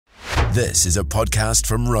This is a podcast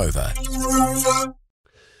from Rover.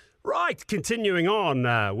 Right, continuing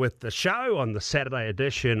on with the show on the Saturday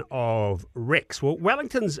edition of Rex. Well,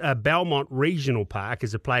 Wellington's Belmont Regional Park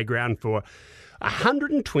is a playground for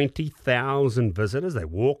 120,000 visitors. They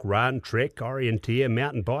walk, run, trek, orienteer,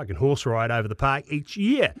 mountain bike and horse ride over the park each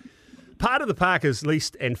year. Part of the park is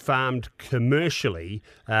leased and farmed commercially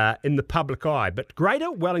in the public eye, but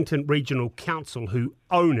Greater Wellington Regional Council, who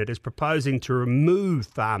own it, is proposing to remove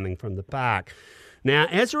farming from the park. Now,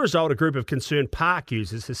 as a result, a group of concerned park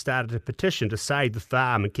users has started a petition to save the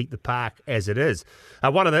farm and keep the park as it is.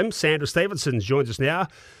 One of them, Sandra Stevenson, joins us now.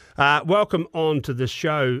 Welcome on to the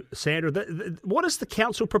show, Sandra. What is the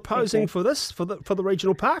council proposing for this, for the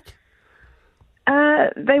regional park?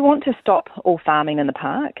 They want to stop all farming in the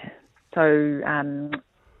park. So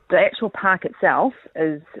the actual park itself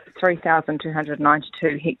is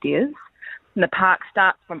 3,292 hectares. And the park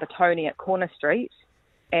starts from Petone at Corner Street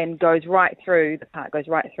and goes right through, the park goes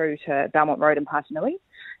right through to Belmont Road in Patanui.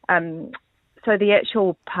 So the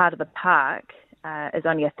actual part of the park is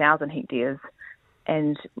only 1,000 hectares,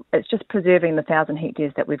 and it's just preserving the 1,000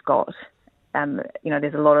 hectares that we've got.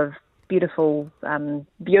 There's a lot of beautiful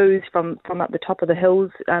views from up the top of the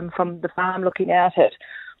hills from the farm, looking out at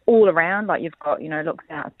all around. Like you've got, looks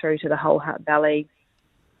out through to the whole Hutt Valley,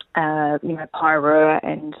 Pairua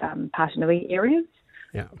and Patanui areas.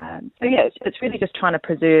 Yeah. It's really just trying to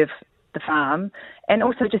preserve the farm and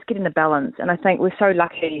also just getting the balance. And I think we're so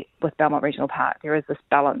lucky with Belmont Regional Park. There is this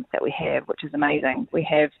balance that we have, which is amazing. We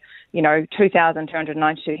have,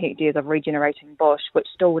 2,292 hectares of regenerating bush, which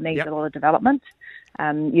still needs a lot of development.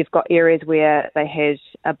 You've got areas where they had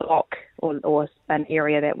a block or an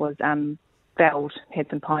area that was felled, had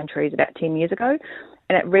some pine trees about 10 years ago,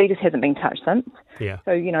 and it really just hasn't been touched since. Yeah.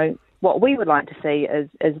 So, what we would like to see is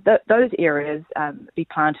those areas be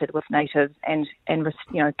planted with natives and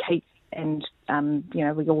keep and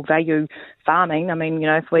we all value farming. I mean,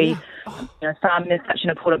 if we farming is such an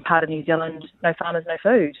important part of New Zealand, no farmers, no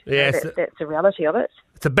food. Yes, that's the reality of it.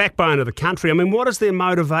 It's the backbone of the country. I mean, what is their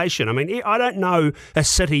motivation? I mean, I don't know a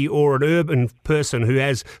city or an urban person who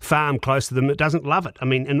has farm close to them that doesn't love it. I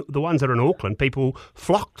mean, and the ones that are in Auckland, people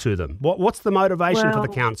flock to them. What's the motivation for the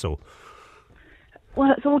council?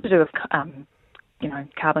 Well, it's all to do with,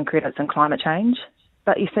 carbon credits and climate change.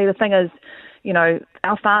 But you see, the thing is,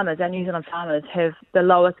 our farmers, our New Zealand farmers, have the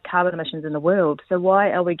lowest carbon emissions in the world. So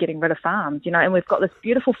why are we getting rid of farms? And we've got this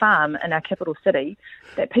beautiful farm in our capital city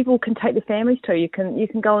that people can take their families to. You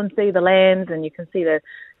can go and see the lands, and you can see the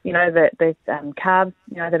calves,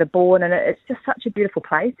 that are born, and it's just such a beautiful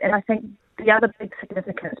place. And I think the other big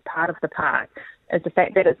significant part of the park is the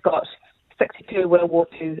fact that it's got 62 World War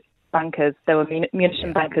II bunkers. They were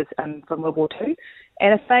munition bunkers from World War II.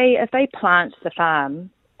 And if they plant the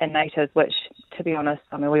farm and natives, which, to be honest,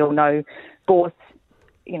 I mean, we all know gorse,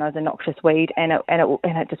 is a noxious weed, and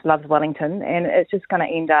it just loves Wellington, and it's just going to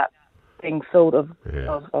end up being filled of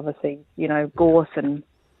obviously, gorse and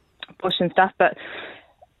bush and stuff. But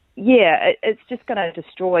it's just going to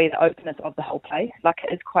destroy the openness of the whole place. Like,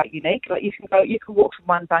 it is quite unique. Like, you can walk from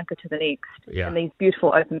one bunker to the next in these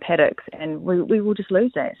beautiful open paddocks, and we will just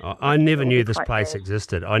lose that. I never knew this place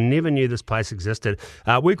existed.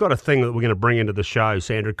 We've got a thing that we're going to bring into the show,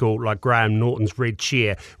 Sandra, called like Graham Norton's Red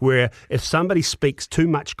Chair, where if somebody speaks too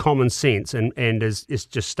much common sense and is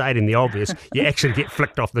just stating the obvious, you actually get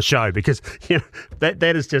flicked off the show, because that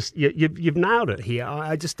is just, you've nailed it here.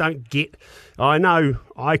 I just don't get. I know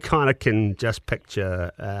I kind of can just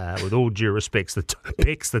picture, with all due respects,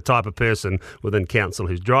 the type of person within council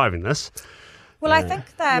who's driving this. Well, I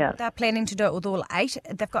think they're planning to do it with all 8.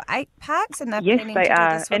 They've got 8 parks, and they're planning to do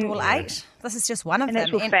this with all 8. This is just one of them. In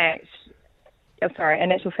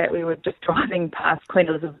actual fact, we were just driving past Queen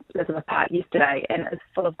Elizabeth Park yesterday, and it's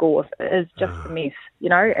full of gorse. It is just a mess,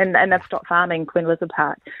 and they've stopped farming Queen Elizabeth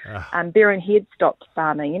Park. Berrin Head stopped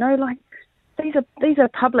farming, These are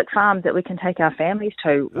public farms that we can take our families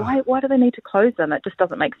to. Why do they need to close them? It just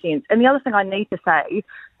doesn't make sense. And the other thing I need to say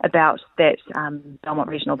about that Belmont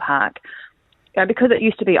Regional Park, because it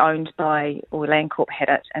used to be owned by, or Landcorp had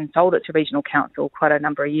it and sold it to Regional Council quite a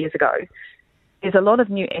number of years ago, there's a lot of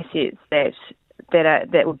new assets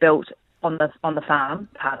that were built on the farm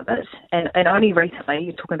part of it, and only recently,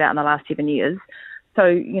 you're talking about in the last 7 years.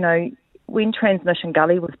 So, when Transmission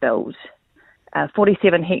Gully was built,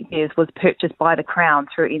 47 hectares was purchased by the Crown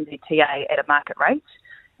through NZTA at a market rate,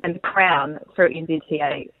 and the Crown through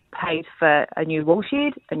NZTA paid for a new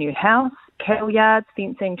woolshed, a new house, cattle yards,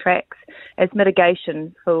 fencing, tracks as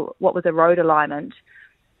mitigation for what was a road alignment,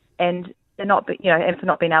 and for not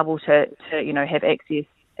being able to have access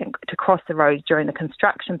to cross the road during the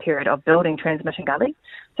construction period of building transmission gully.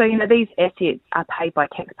 So, these assets are paid by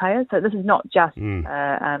taxpayers. So this is not just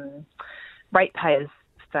ratepayers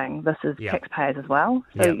thing. This is taxpayers as well.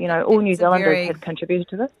 So, all New Zealanders have contributed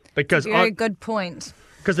to this. Because very good point.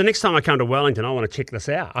 Because the next time I come to Wellington, I want to check this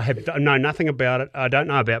out. I know nothing about it. I don't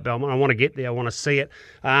know about Belmont. I want to get there. I want to see it.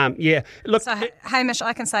 Look. So, Hamish,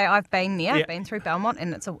 I can say I've been there. I've been through Belmont,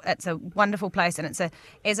 and it's a wonderful place. And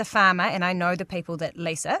as a farmer, and I know the people that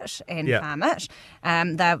lease it and farm it.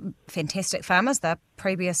 They're fantastic farmers. They're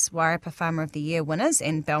previous Wairarapa Farmer of the Year winners,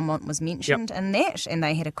 and Belmont was mentioned in that. And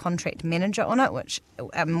they had a contract manager on it, which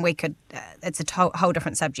we could. It's a whole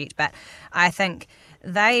different subject, but I think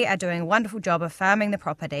they are doing a wonderful job of farming the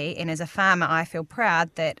property, and as a farmer I feel proud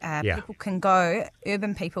that people can go,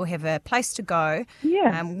 urban people have a place to go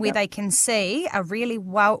where they can see a really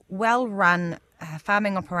well-run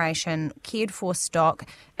farming operation, cared for stock.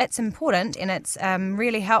 It's important, and it's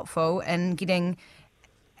really helpful in getting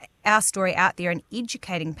our story out there and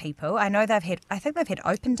educating people. I know I think they've had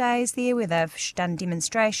open days there where they've done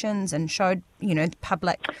demonstrations and showed, the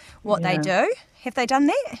public what they do. Have they done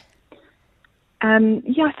that? I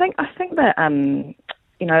think that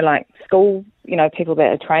like school, people that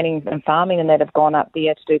are training in farming and that have gone up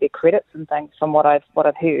there to do their credits and things, from what I've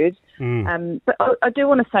heard. But I do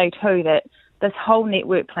want to say too that this whole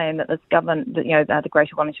network plan that this government, the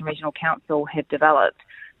Greater Wellington Regional Council have developed,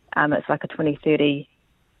 it's like a 2020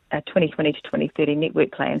 to 2030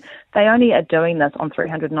 network plan. They only are doing this on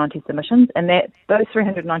 390 submissions, and those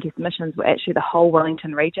 390 submissions were actually the whole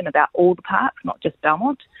Wellington region, about all the parks, not just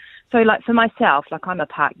Belmont. So, like for myself, I'm a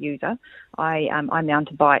park user. I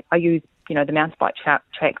mountain bike. I use the mountain bike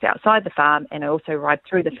tracks outside the farm, and I also ride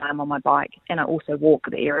through the farm on my bike, and I also walk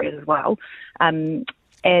the areas as well.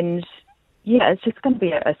 It's just going to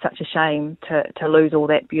be such a shame to lose all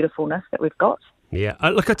that beautifulness that we've got. Yeah,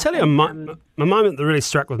 look, I tell you, a moment that really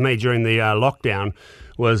struck with me during the lockdown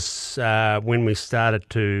was when we started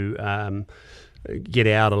to get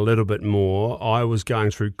out a little bit more. I was going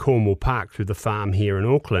through Cornwall Park, through the farm here in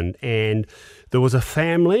Auckland, and there was a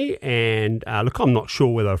family, and look, I'm not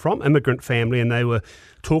sure where they're from, immigrant family, and they were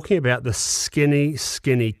talking about the skinny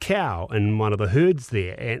cow in one of the herds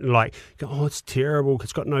there, and it's terrible,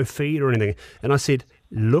 it's got no feed or anything. And I said,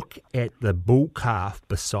 look at the bull calf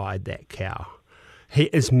beside that cow. He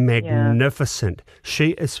is magnificent. Yeah.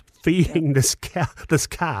 She is feeding this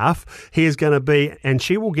calf. He is going to be, and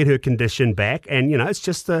she will get her condition back. And, it's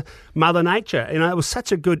just the Mother Nature. It was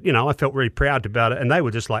such a good, I felt really proud about it. And they were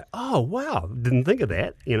just like, oh, wow, didn't think of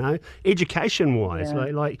that, education-wise. Yeah.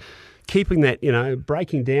 Like keeping that,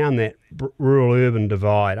 breaking down that rural-urban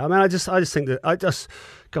divide. I mean, I just think that,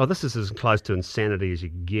 God, this is as close to insanity as you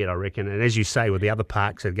can get, I reckon. And as you say, with the other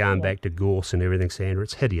parks that are going back to gorse and everything, Sandra,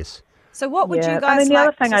 it's hideous. So what would you guys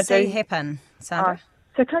like to see happen, Sandra?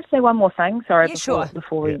 So can I just say one more thing? Sorry,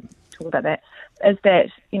 before we talk about that, is that,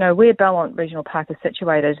 where Belmont Regional Park is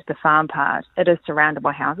situated, the farm part, it is surrounded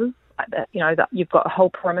by houses. You've got a whole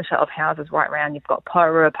perimeter of houses right around. You've got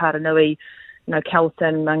Porirua, Paranui,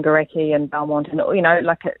 Kelson, Mangaraki and Belmont, and,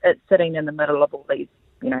 it's sitting in the middle of all these,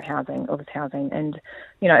 housing. And,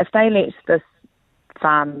 if they let this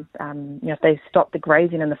farm, if they stop the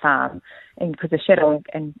grazing in the farm, and because the cattle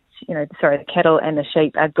and the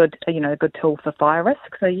sheep are good, a good tool for fire risk.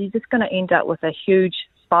 So you're just going to end up with a huge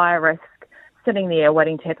fire risk sitting there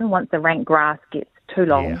waiting to happen. Once the rank grass gets too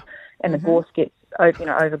long and the gorse gets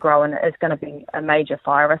overgrown, it's going to be a major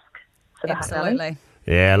fire risk for the Absolutely.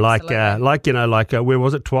 Yeah, where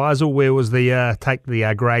was it, Twizel? Where was the take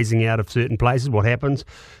the grazing out of certain places? What happens?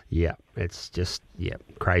 Yeah, it's just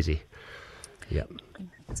crazy. Yeah.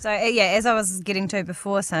 So as I was getting to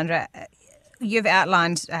before, Sandra, you've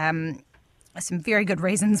outlined some very good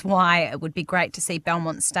reasons why it would be great to see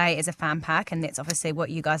Belmont stay as a farm park, and that's obviously what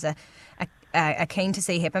you guys are keen to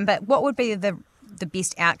see happen. But what would be the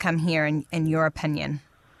best outcome here in your opinion?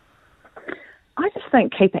 I just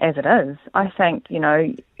think keep it as it is. I think,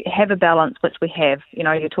 have a balance, which we have.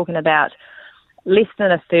 You're talking about less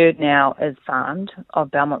than a third now is farmed of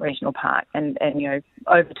Belmont Regional Park, and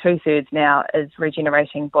over 2/3 now is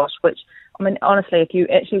regenerating bush, which, I mean, honestly, if you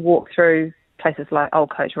actually walk through places like Old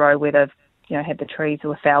Coach Road where they've, had the trees that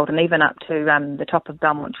were felled, and even up to the top of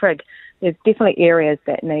Belmont Trig, there's definitely areas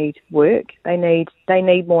that need work. They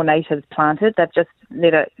need more natives planted. They've just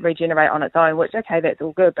let it regenerate on its own, which, okay, that's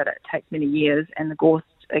all good, but it takes many years, and the gorse,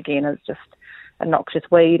 again, is just a noxious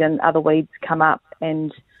weed, and other weeds come up,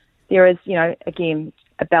 and there is, again,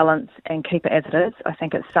 a balance, and keep it as it is. I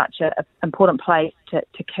think it's such an important place to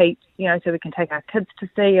keep, so we can take our kids to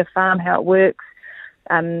see a farm, how it works.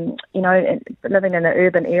 living in an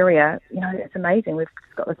urban area, it's amazing. We've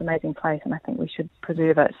got this amazing place, and I think we should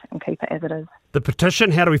preserve it and keep it as it is. The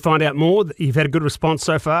petition, how do we find out more? You've had a good response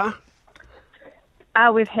so far?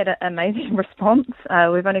 We've had an amazing response.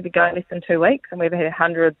 We've only been going less than 2 weeks, and we've had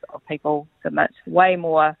hundreds of people submit, way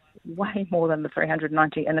more than the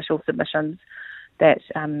 390 initial submissions that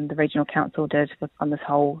the Regional Council did on this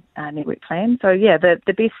whole network plan. So, the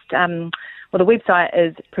best, the website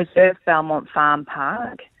is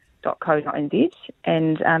preservebelmontfarmpark.co.nz,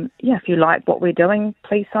 and if you like what we're doing,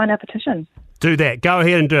 please sign our petition. Do that. Go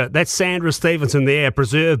ahead and do it. That's Sandra Stevenson there,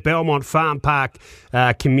 Preserve Belmont Farm Park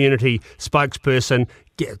community spokesperson.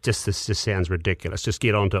 This just sounds ridiculous. Just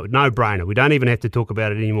get onto it. No brainer. We don't even have to talk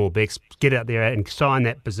about it anymore, Bex. Get out there and sign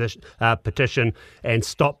that petition and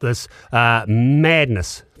stop this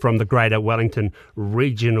madness from the Greater Wellington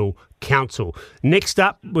Regional Council. Next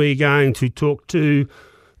up, we're going to talk to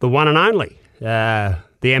the one and only, the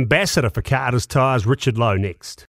ambassador for Carter's Tyres, Richard Lowe, next.